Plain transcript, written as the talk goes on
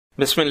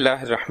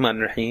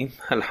बिस्मिल्लाहिर्रहमानिर्रहीम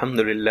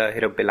अल्हम्दुलिल्लाहि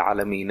रब्बिल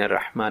आलमीन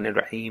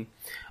अर्रहमानिर्रहीम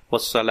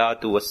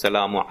वस्सलातु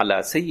वस्सलामु अला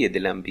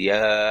सय्यिदिल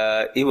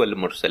अंबियाइ वल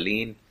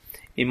मुरसलीन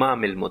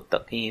इमामिल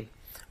मुत्तकीन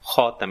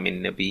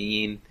खातमिन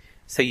नबिय्यीन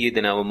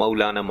सय्यिदिना व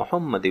मौलाना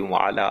मुहम्मदिन व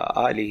अला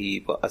आलिहि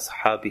व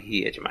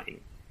अस्हाबिहि अजमाइन।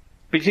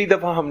 पिछली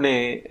दफ़ा हमने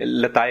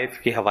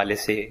लताइफ के हवाले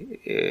से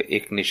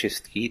एक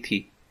नशिस्त की थी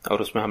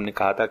और उसमें हमने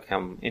कहा था कि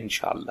हम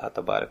इंशाअल्लाह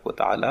तबारक व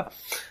तआला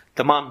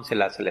तमाम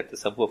सिलसिले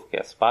तसव्वुफ के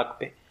अस्बाक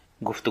पे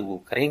गुफ्तगू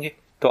करेंगे।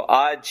 तो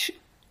आज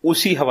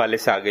उसी हवाले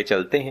से आगे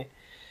चलते हैं।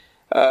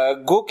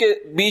 गो के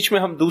बीच में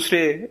हम दूसरे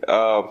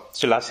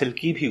सिलसिले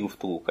की भी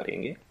गुफ्तगू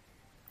करेंगे,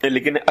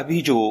 लेकिन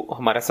अभी जो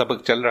हमारा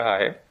सबक चल रहा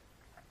है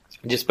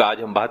जिस पर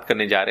आज हम बात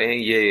करने जा रहे हैं,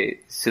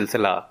 ये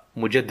सिलसिला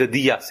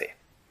मुजद्दिदिया से,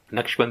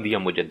 नक्शबंदिया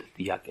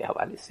मुजद्दिदिया के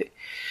हवाले से।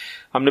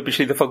 हमने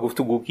पिछली दफा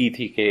गुफ्तगू की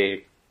थी कि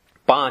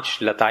 5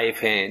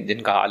 लताइफ हैं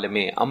जिनका आलम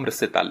अम्र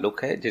से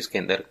ताल्लुक है, जिसके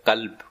अंदर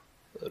कल्ब,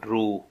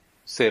 रूह,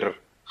 सिर,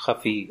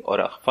 खफी और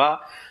अख्फा।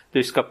 तो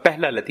इसका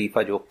पहला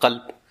लतीफा जो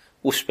कल्ब,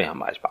 उस पे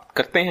हम आज बात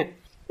करते हैं।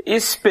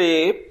 इस पे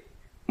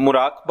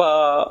मुराकबा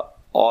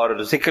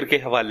और जिक्र के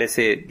हवाले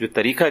से जो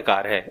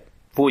तरीकाकार है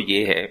वो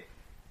ये है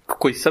कि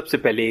कोई सबसे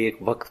पहले एक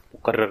वक्त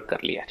मुकर्रर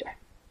कर लिया जाए।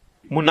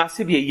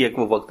 मुनासिब यही है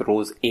कि वो वक्त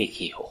रोज एक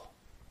ही हो।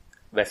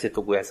 वैसे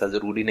तो कोई ऐसा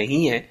जरूरी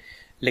नहीं है,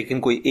 लेकिन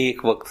कोई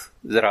एक वक्त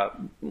जरा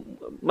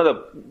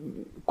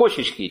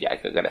कोशिश की जाए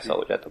कि अगर ऐसा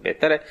हो जाए तो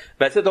बेहतर है।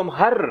 वैसे तो हम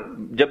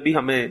जब भी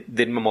हमें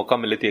दिन में मौका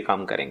मिले तो ये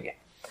काम करेंगे,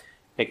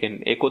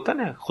 लेकिन एक होता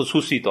ना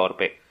खुसूसी तौर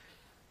पे।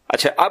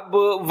 अच्छा, अब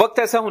वक्त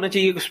ऐसा होना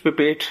चाहिए कि उस पे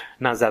पेट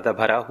ना ज्यादा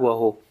भरा हुआ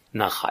हो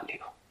ना खाली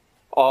हो।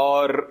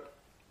 और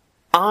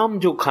आम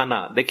जो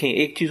खाना, देखें,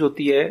 एक चीज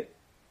होती है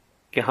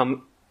कि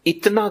हम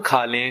इतना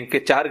खा लें कि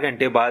 4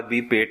 घंटे बाद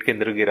भी पेट के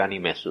अंदर गिरानी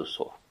महसूस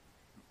हो।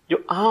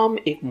 जो आम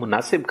एक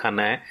मुनासिब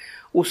खाना है,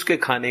 उसके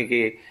खाने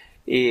के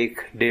 1,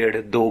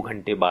 1.5, 2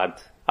 घंटे बाद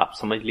आप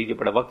समझ लीजिए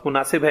बड़ा वक्त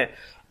मुनासिब है।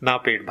 ना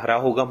पेट भरा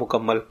होगा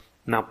मुकम्मल,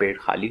 ना पेट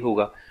खाली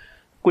होगा।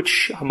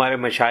 कुछ हमारे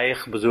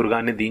मशाइख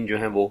बुजुर्गान दीन जो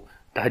हैं वो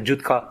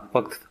तहज्जुद का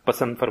वक्त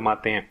पसंद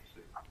फरमाते हैं।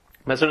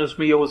 मसलन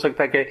उसमें यह हो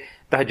सकता है कि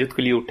तहज्जुद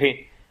के लिए उठें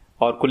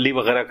और कुल्ली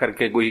वगैरह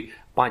करके कोई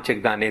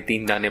 5 दाने,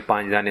 3 दाने,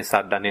 5 दाने,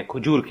 7 दाने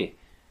खजूर के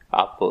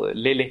आप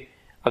ले लें।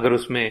 अगर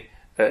उसमें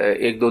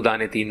 1-2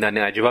 दाने, 3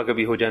 दाने अजवा के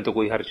भी हो जाएं तो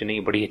कोई हर्ज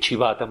नहीं, बड़ी अच्छी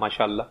बात है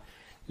माशाअल्लाह।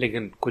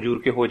 लेकिन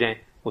खजूर के हो जाएं,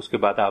 उसके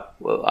बाद आप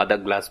आधा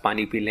गिलास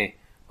पानी पी लें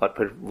और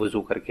फिर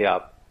वुजू करके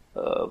आप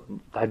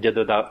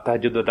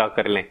तहज्जुद अदा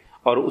कर लें।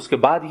 और उसके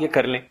बाद ये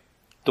कर लें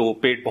तो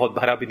पेट बहुत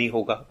भरा भी नहीं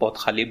होगा, बहुत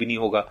खाली भी नहीं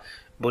होगा।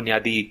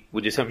 बुनियादी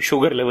वो जिसे हम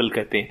शुगर लेवल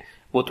कहते हैं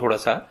वो थोड़ा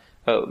सा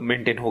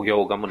मेंटेन हो गया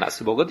होगा,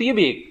 मुनासिब होगा। तो ये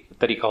भी एक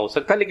तरीका हो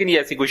सकता है, लेकिन ये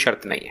ऐसी कोई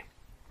शर्त नहीं है।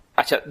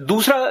 अच्छा,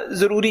 दूसरा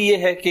जरूरी ये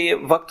है कि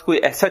वक्त कोई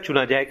ऐसा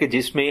चुना जाए कि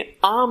जिसमें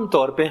आम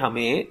तौर पे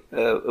हमें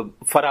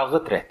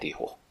फरागत रहती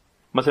हो।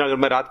 मसलन अगर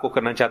मैं रात को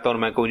करना चाहता हूं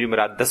और मैं कहूं जी मैं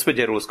रात 10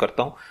 बजे रोज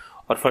करता हूं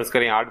और फर्ज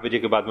करें 8 बजे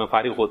के बाद मैं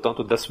फारिग होता हूं,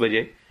 तो 10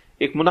 बजे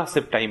एक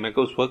मुनासिब टाइम है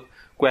कि उस वक्त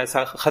कोई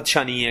ऐसा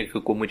खदशा नहीं है कि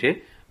कोई मुझे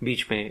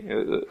बीच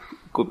में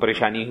कोई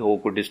परेशानी हो,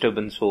 कोई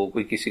डिस्टर्बेंस हो,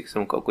 कोई किसी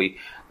किस्म का कोई,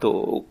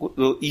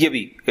 तो ये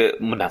भी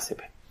मुनासिब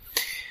है।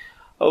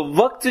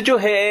 वक्त जो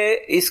है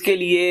इसके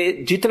लिए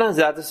जितना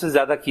ज्यादा से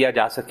ज्यादा किया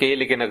जा सके,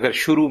 लेकिन अगर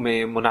शुरू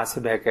में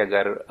मुनासिब है कि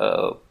अगर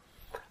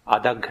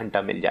आधा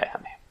घंटा मिल जाए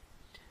हमें।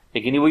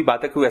 लेकिन ये वही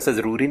बात है कि ऐसा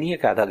जरूरी नहीं है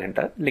कि आधा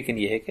घंटा, लेकिन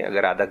यह है कि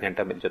अगर आधा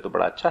घंटा मिल जाए तो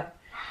बड़ा अच्छा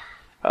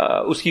है।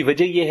 उसकी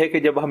वजह यह है कि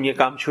जब हम ये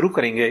काम शुरू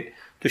करेंगे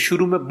तो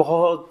शुरू में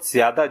बहुत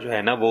ज्यादा जो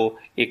है ना वो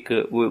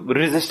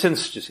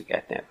रेजिस्टेंस जिसे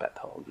कहते हैं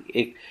पैदा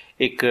होगी।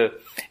 एक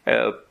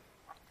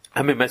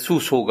हमें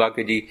महसूस होगा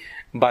कि जी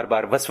बार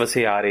बार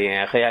वसवसे आ रहे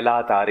हैं,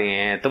 ख्यालात आ रहे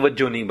हैं,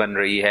 तवज्जो नहीं बन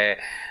रही है,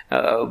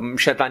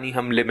 शैतानी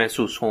हमले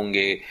महसूस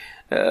होंगे।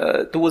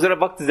 तो वो जरा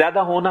वक्त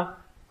ज्यादा होना,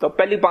 तो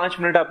पहली 5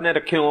 मिनट आपने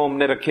रखे हो,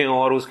 हमने रखे हो,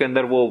 और उसके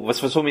अंदर वो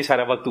वसवसों में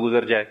सारा वक्त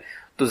गुजर जाए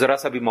तो जरा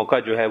सा भी मौका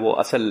जो है वो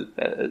असल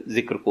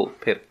जिक्र को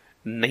फिर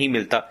नहीं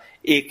मिलता।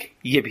 एक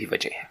ये भी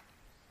वजह है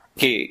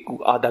कि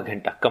आधा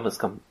घंटा कम से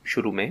कम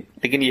शुरू में,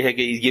 लेकिन यह है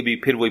कि ये भी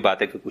फिर वही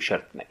बात है कि कोई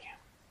शर्त नहीं है।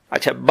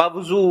 अच्छा,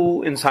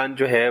 बावजू इंसान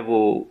जो है वो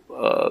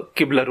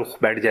किबला रुख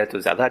बैठ जाए तो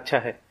ज्यादा अच्छा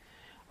है।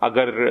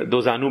 अगर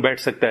 2 जानू बैठ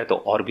सकता है तो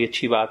और भी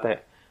अच्छी बात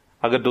है।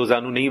 अगर 2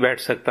 जानू नहीं बैठ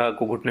सकता,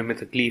 कोई घुटने में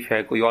तकलीफ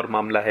है, कोई और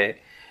मामला है,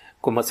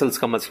 कोई मसल्स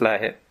का मसला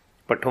है,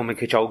 पट्ठों में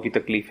खिंचाव की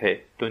तकलीफ है,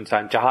 तो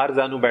इंसान 4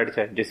 जानू बैठ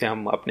जाए, जिसे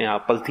हम अपने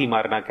यहाँ पलथी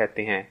मारना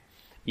कहते हैं,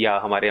 या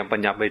हमारे यहाँ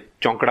पंजाब में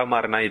चौंकड़ा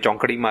मारना या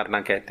चौंकड़ी मारना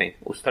कहते हैं,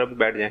 उस तरह भी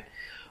बैठ जाए।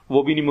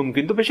 वो भी नहीं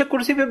मुमकिन तो बेशक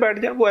कुर्सी पे बैठ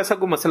जाए, वो ऐसा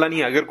कोई मसला नहीं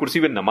है। अगर कुर्सी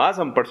पे नमाज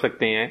हम पढ़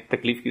सकते हैं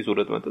तकलीफ की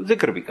सूरत में तो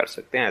जिक्र भी कर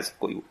सकते हैं, ऐसा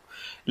कोई।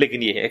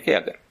 लेकिन ये है कि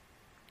अगर,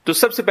 तो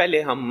सबसे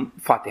पहले हम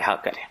फातिहा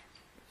करें,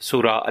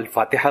 सूरा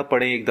अल-फातिहा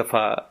पढ़ें 1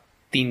 दफा,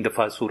 3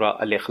 दफा सूरा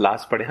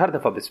अल-इखलास पढ़ें, हर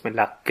दफा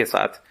बिस्मिल्लाह के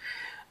साथ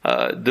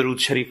दरूद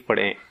शरीफ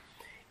पढ़ें,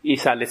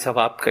 ईसाले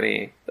सवाब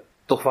करें,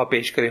 तोहफा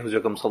पेश करें हुज़ूर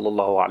अकरम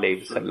सल्लल्लाहु अलैहि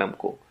वसल्लम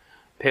को,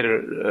 फिर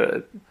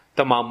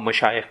तमाम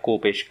मशाइख को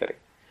पेश करें।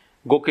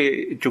 گو کہ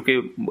چونکہ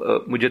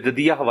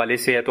مجددیہ حوالے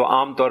سے ہے تو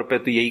عام طور پہ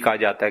تو یہی کہا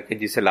جاتا ہے کہ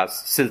جسے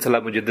سلسلہ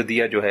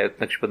مجددیہ جو ہے،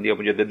 نقشبندیہ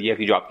مجددیہ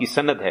کی جو آپ کی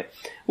سند ہے،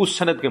 اس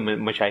سند کے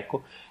مشائخ کو،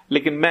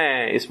 لیکن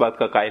میں اس بات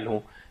کا قائل ہوں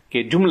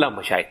کہ جملہ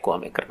مشائخ کو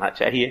ہمیں کرنا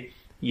چاہیے،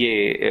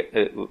 یہ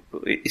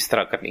اس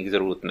طرح کرنے کی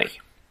ضرورت نہیں۔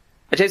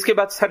 اچھا، اس کے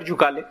بعد سر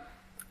جھکا لے،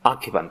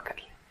 آنکھیں بند کر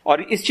لیں، اور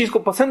اس چیز کو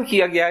پسند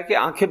کیا گیا ہے کہ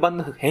آنکھیں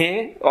بند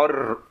ہیں اور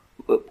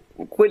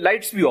کوئی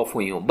لائٹس بھی آف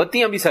ہوئی ہوں،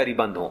 بتیاں بھی ساری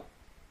بند ہوں،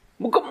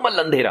 مکمل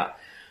اندھیرا۔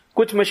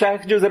 کچھ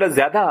مشائخ جو ذرا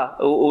زیادہ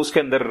اس کے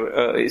اندر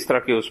اس طرح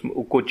کے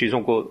کچھ چیزوں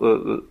کو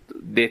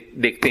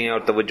دیکھتے ہیں اور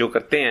توجہ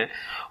کرتے ہیں،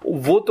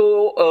 وہ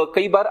تو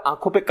کئی بار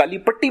آنکھوں پہ کالی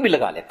پٹی بھی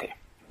لگا لیتے ہیں،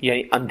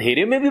 یعنی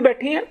اندھیرے میں بھی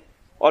بیٹھے ہیں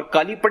اور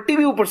کالی پٹی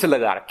بھی اوپر سے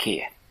لگا رکھی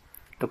ہے،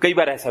 تو کئی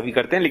بار ایسا بھی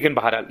کرتے ہیں۔ لیکن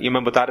بہرحال یہ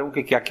میں بتا رہا ہوں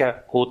کہ کیا کیا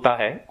ہوتا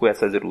ہے، کوئی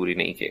ایسا ضروری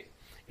نہیں کہ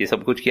یہ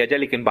سب کچھ کیا جائے،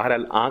 لیکن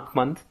بہرحال آنکھ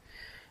بند،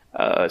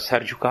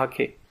 سر جھکا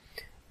کے،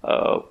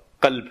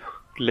 قلب،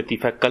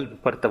 لطیفہ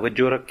قلب پر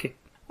توجہ رکھے۔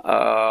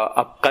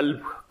 اب قلب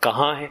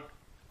کہاں ہے،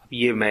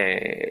 یہ میں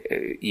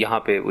یہاں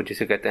پہ وہ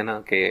جسے کہتے ہیں نا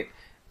کہ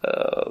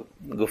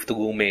اس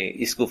گفتگو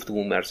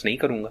میں عرض نہیں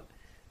کروں گا۔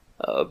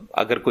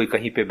 اگر کوئی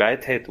کہیں پہ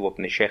بیعت ہے تو وہ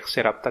اپنے شیخ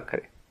سے رابطہ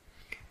کرے،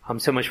 ہم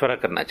سے مشورہ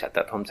کرنا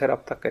چاہتا تو ہم سے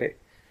رابطہ کرے،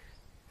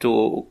 تو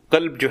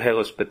قلب جو ہے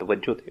اس پہ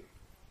توجہ دے۔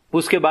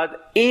 اس کے بعد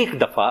ایک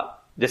دفعہ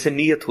جیسے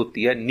نیت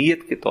ہوتی ہے،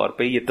 نیت کے طور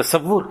پہ یہ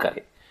تصور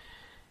کرے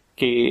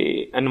کہ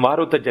انوار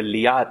و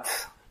تجلیات،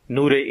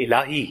 نور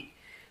الہی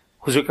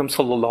حضور اکرم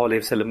صلی اللہ علیہ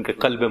وسلم کے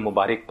قلب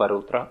مبارک پر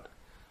اترا،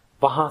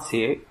 وہاں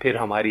سے پھر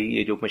ہماری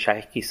یہ جو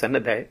مشائخ کی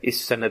سند ہے، اس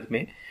سند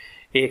میں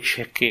ایک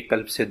شیخ کے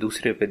قلب سے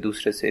دوسرے پہ،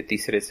 دوسرے سے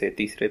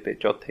تیسرے پہ،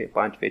 چوتھے،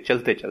 پانچویں،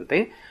 چلتے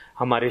چلتے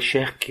ہمارے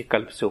شیخ کے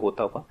قلب سے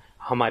ہوتا ہوا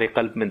ہمارے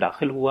قلب میں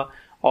داخل ہوا،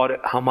 اور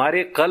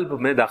ہمارے قلب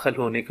میں داخل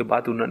ہونے کے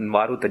بعد ان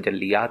انوار و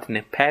تجلیات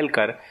نے پھیل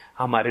کر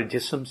ہمارے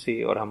جسم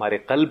سے اور ہمارے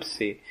قلب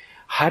سے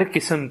ہر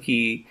قسم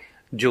کی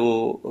جو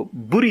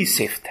بری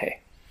صفت ہے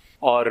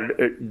اور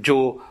جو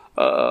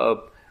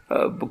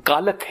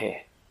کالک ہے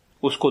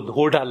اس کو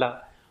دھو ڈالا،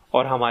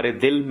 اور ہمارے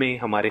دل میں،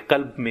 ہمارے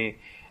قلب میں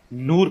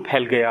نور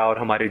پھیل گیا، اور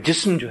ہمارے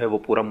جسم جو ہے وہ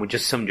پورا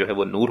مجسم جو ہے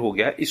وہ نور ہو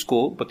گیا۔ اس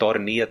کو بطور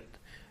نیت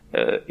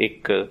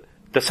ایک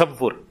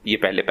تصور یہ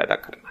پہلے پیدا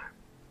کرنا ہے۔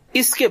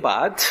 اس کے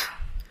بعد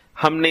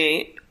ہم نے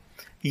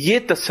یہ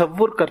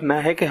تصور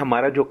کرنا ہے کہ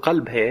ہمارا جو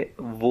قلب ہے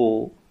وہ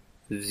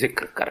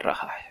ذکر کر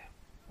رہا ہے،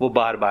 وہ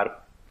بار بار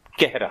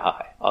کہہ رہا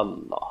ہے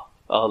اللہ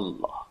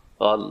اللہ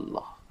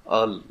اللہ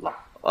اللہ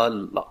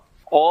اللہ،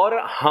 اور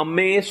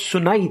ہمیں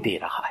سنائی دے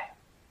رہا ہے۔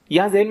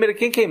 یہاں ذہن میں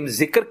رکھیں کہ ہم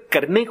ذکر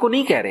کرنے کو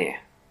نہیں کہہ رہے ہیں،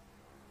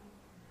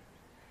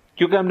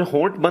 کیونکہ ہم نے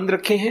ہونٹ بند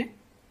رکھے ہیں،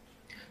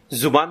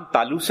 زبان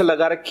تالو سے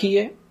لگا رکھی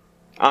ہے،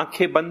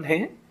 آنکھیں بند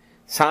ہیں،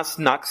 سانس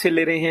ناک سے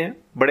لے رہے ہیں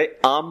بڑے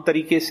عام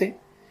طریقے سے،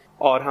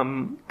 اور ہم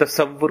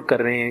تصور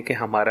کر رہے ہیں کہ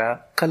ہمارا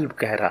قلب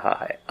کہہ رہا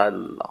ہے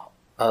اللہ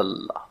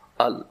اللہ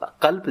اللہ،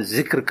 قلب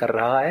ذکر کر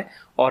رہا ہے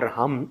اور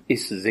ہم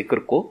اس ذکر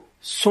کو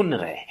سن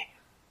رہے ہیں۔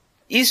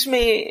 اس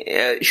میں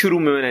شروع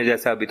میں نے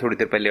جیسا ابھی تھوڑی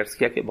دیر پہلے عرض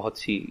کیا کہ بہت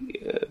سی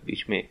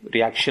بیچ میں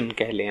ریاکشن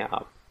کہہ لیں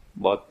آپ،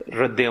 بہت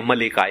رد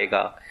عمل ایک آئے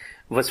گا،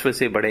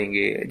 وسوسے بڑھیں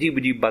گے، عجیب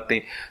عجیب باتیں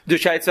جو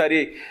شاید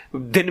سارے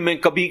دن میں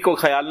کبھی کو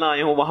خیال نہ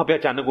آئے ہوں، وہاں پہ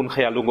اچانک ان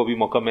خیالوں کو بھی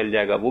موقع مل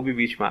جائے گا، وہ بھی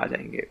بیچ میں آ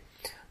جائیں گے۔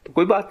 تو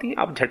کوئی بات نہیں،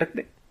 آپ جھٹک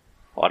دیں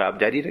اور آپ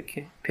جاری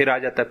رکھیں، پھر آ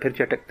جاتا ہے پھر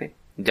جھٹک دیں،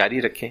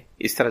 جاری رکھیں،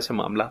 اس طرح سے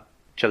معاملہ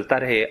چلتا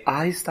رہے،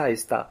 آہستہ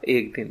آہستہ،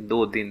 ایک دن،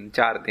 2 دن،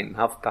 4 دن،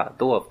 ہفتہ،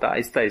 2 ہفتہ،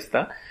 آہستہ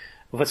آہستہ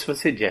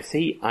وسوسے جیسے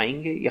ہی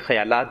آئیں گے یا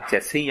خیالات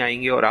جیسے ہی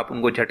آئیں گے اور آپ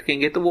ان کو جھٹکیں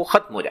گے تو وہ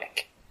ختم ہو جائیں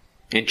گے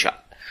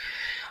انشاءاللہ۔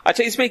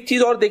 اچھا، اس میں ایک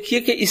چیز اور دیکھیے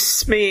کہ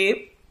اس میں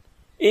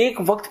ایک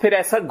وقت پھر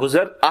ایسا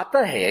گزر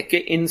آتا ہے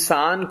کہ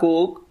انسان کو،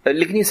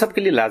 لیکن یہ سب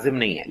کے لیے لازم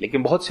نہیں ہے،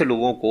 لیکن بہت سے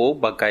لوگوں کو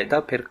باقاعدہ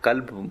پھر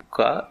قلب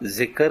کا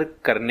ذکر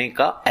کرنے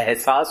کا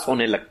احساس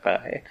ہونے لگتا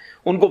ہے،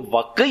 ان کو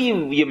واقعی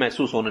یہ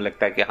محسوس ہونے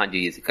لگتا ہے کہ ہاں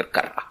جی یہ ذکر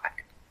کر رہا ہے۔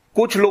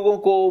 کچھ لوگوں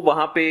کو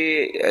وہاں پہ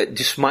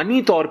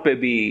جسمانی طور پہ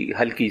بھی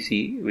ہلکی سی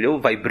جو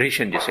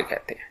وائبریشن جسے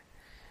کہتے ہیں،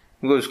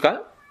 کیونکہ اس کا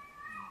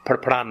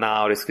پھڑپھڑانا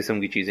اور اس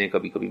قسم کی چیزیں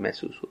کبھی کبھی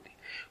محسوس ہوتی ہیں۔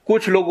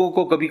 کچھ لوگوں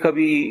کو کبھی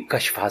کبھی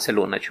کشف حاصل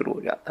ہونا شروع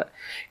ہو جاتا ہے،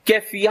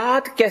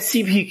 کیفیات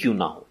کیسی بھی کیوں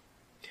نہ ہو۔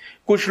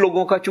 کچھ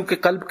لوگوں کا چونکہ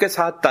قلب کے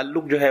ساتھ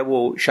تعلق جو ہے وہ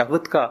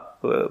شہوت کا،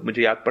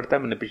 مجھے یاد پڑتا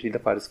ہے میں نے پچھلی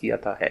دفعہ عرض کیا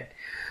تھا، ہے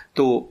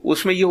تو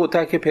اس میں یہ ہوتا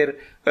ہے کہ پھر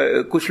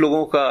کچھ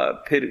لوگوں کا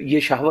پھر یہ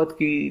شہوت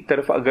کی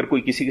طرف اگر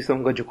کوئی کسی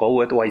قسم کا جھکاؤ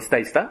ہے تو آہستہ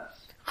آہستہ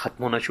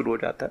ختم ہونا شروع ہو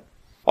جاتا ہے،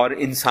 اور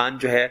انسان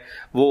جو ہے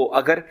وہ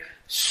اگر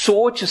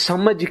سوچ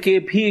سمجھ کے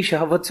بھی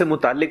شہوت سے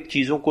متعلق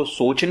چیزوں کو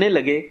سوچنے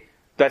لگے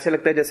تو ایسے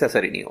لگتا ہے جیسے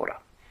اثر ہی نہیں ہو رہا۔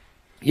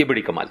 یہ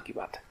بڑی کمال کی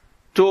بات ہے۔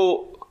 تو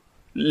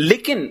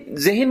لیکن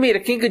ذہن میں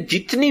رکھیں کہ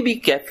جتنی بھی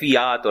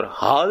کیفیات اور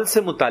حال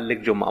سے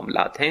متعلق جو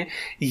معاملات ہیں،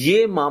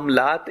 یہ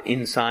معاملات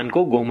انسان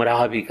کو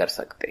گمراہ بھی کر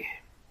سکتے ہیں۔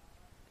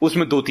 اس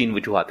میں 2-3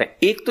 وجوہات ہیں۔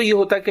 ایک تو یہ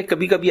ہوتا ہے کہ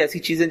کبھی کبھی ایسی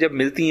چیزیں جب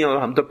ملتی ہیں، اور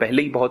ہم تو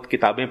پہلے ہی بہت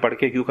کتابیں پڑھ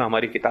کے، کیونکہ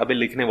ہماری کتابیں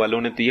لکھنے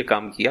والوں نے تو یہ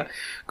کام کیا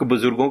کہ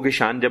بزرگوں کی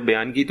شان جب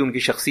بیان کی تو ان کی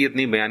شخصیت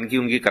نہیں بیان کی،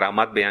 ان کی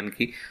کرامات بیان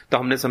کی، تو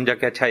ہم نے سمجھا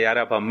کہ اچھا یار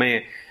اب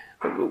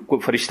کوئی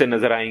فرشتے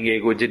نظر آئیں گے،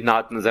 کوئی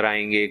جنات نظر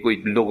آئیں گے، کوئی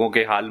لوگوں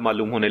کے حال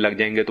معلوم ہونے لگ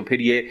جائیں گے، تو پھر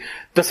یہ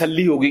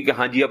تسلی ہوگی کہ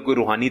ہاں جی اب کوئی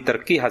روحانی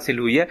ترقی حاصل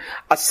ہوئی ہے.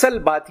 اصل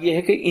بات یہ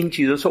ہے کہ ان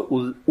چیزوں سے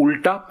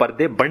الٹا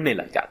پردے بڑھنے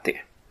لگ جاتے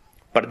ہیں،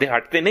 پردے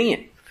ہٹتے نہیں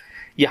ہیں.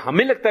 یہ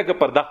ہمیں لگتا ہے کہ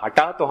پردہ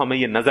ہٹا تو ہمیں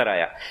یہ نظر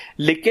آیا،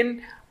 لیکن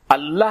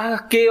اللہ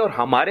کے اور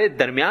ہمارے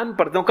درمیان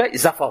پردوں کا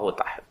اضافہ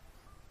ہوتا ہے.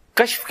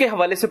 کشف کے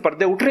حوالے سے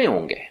پردے اٹھ رہے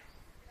ہوں گے،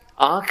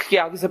 آنکھ کے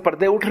آگے سے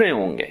پردے اٹھ رہے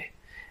ہوں گے،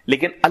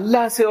 لیکن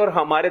اللہ سے اور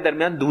ہمارے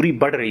درمیان دوری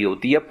بڑھ رہی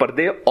ہوتی ہے،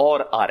 پردے اور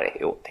آ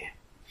رہے ہوتے ہیں.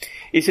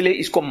 اس لیے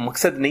اس کو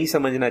مقصد نہیں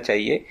سمجھنا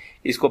چاہیے،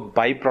 اس کو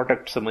بائی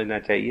پروڈکٹ سمجھنا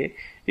چاہیے،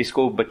 اس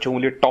کو بچوں کے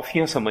لیے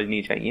ٹافیاں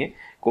سمجھنی چاہیے.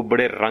 کو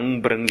بڑے رنگ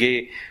برنگے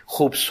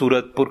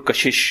خوبصورت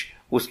پرکشش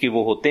اس کی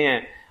وہ ہوتے ہیں،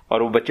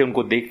 اور وہ بچے ان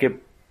کو دیکھ کے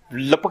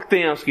لپکتے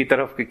ہیں اس کی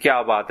طرف کہ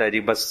کیا بات ہے جی،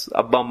 بس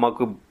ابا اماں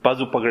کو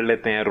بازو پکڑ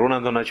لیتے ہیں، رونا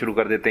دھونا شروع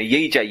کر دیتے ہیں،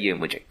 یہی چاہیے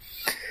مجھے.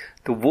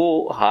 تو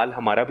وہ حال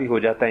ہمارا بھی ہو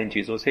جاتا ہے ان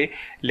چیزوں سے.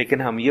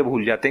 لیکن ہم یہ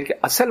بھول جاتے ہیں کہ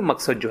اصل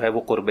مقصد جو ہے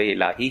وہ قرب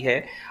الہی ہے.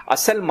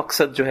 اصل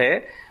مقصد جو ہے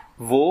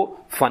وہ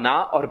فنا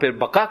اور پھر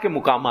بقا کے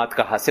مقامات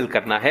کا حاصل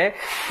کرنا ہے.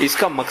 اس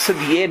کا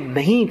مقصد یہ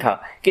نہیں تھا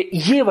کہ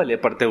یہ والے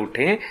پردے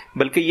اٹھیں،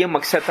 بلکہ یہ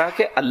مقصد تھا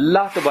کہ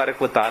اللہ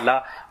تبارک و تعالی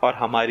اور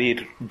ہماری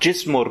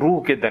جسم اور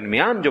روح کے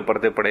درمیان جو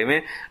پردے پڑے ہوئے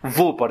ہیں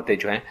وہ پردے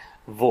جو ہیں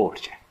وہ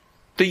اٹھ جائیں.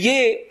 تو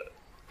یہ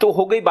تو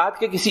ہو گئی بات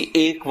کہ کسی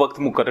ایک وقت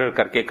مقرر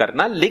کر کے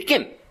کرنا.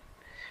 لیکن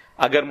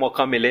اگر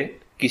موقع ملے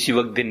کسی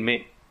وقت دن میں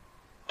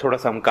تھوڑا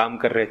سا ہم کام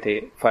کر رہے تھے،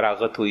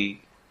 فراغت ہوئی،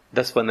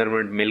 10-15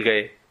 منٹ مل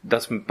گئے،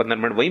 10-15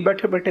 منٹ وہیں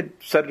بیٹھے بیٹھے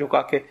سر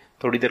جھکا کے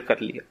تھوڑی دیر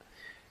کر لیا.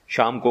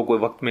 شام کو کوئی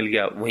وقت مل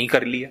گیا وہیں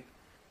کر لیا.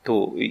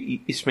 تو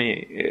اس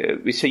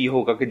سے یہ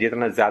ہوگا کہ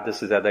جتنا زیادہ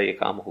سے زیادہ یہ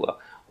کام ہوگا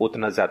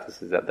اتنا زیادہ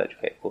سے زیادہ جو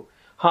ہے وہ،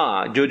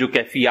 ہاں جو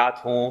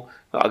کیفیات ہوں،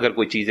 اگر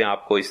کوئی چیزیں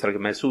آپ کو اس طرح کے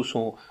محسوس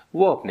ہوں،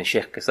 وہ اپنے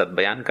شیخ کے ساتھ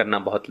بیان کرنا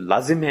بہت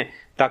لازم ہے،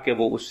 تاکہ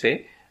وہ اس سے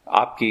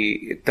آپ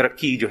کی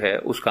ترقی جو ہے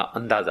اس کا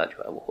اندازہ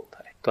جو ہے وہ ہوتا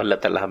ہے. تو اللہ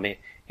تعالیٰ ہمیں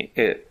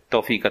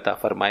توفیق عطا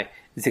فرمائے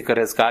ذکر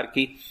اذکار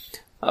کی.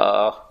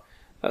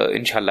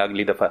 انشاءاللہ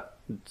اگلی دفعہ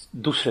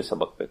دوسرے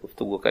سبق پہ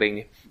گفتگو کریں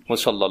گے.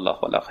 وصلی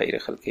اللہ علی خیر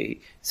خلقہ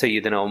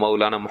سیدنا و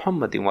مولانا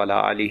محمد وعلی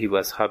آلہ و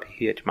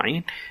اصحابہ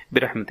اجمعین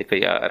برحمتک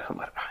یا ارحم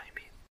الراحمین.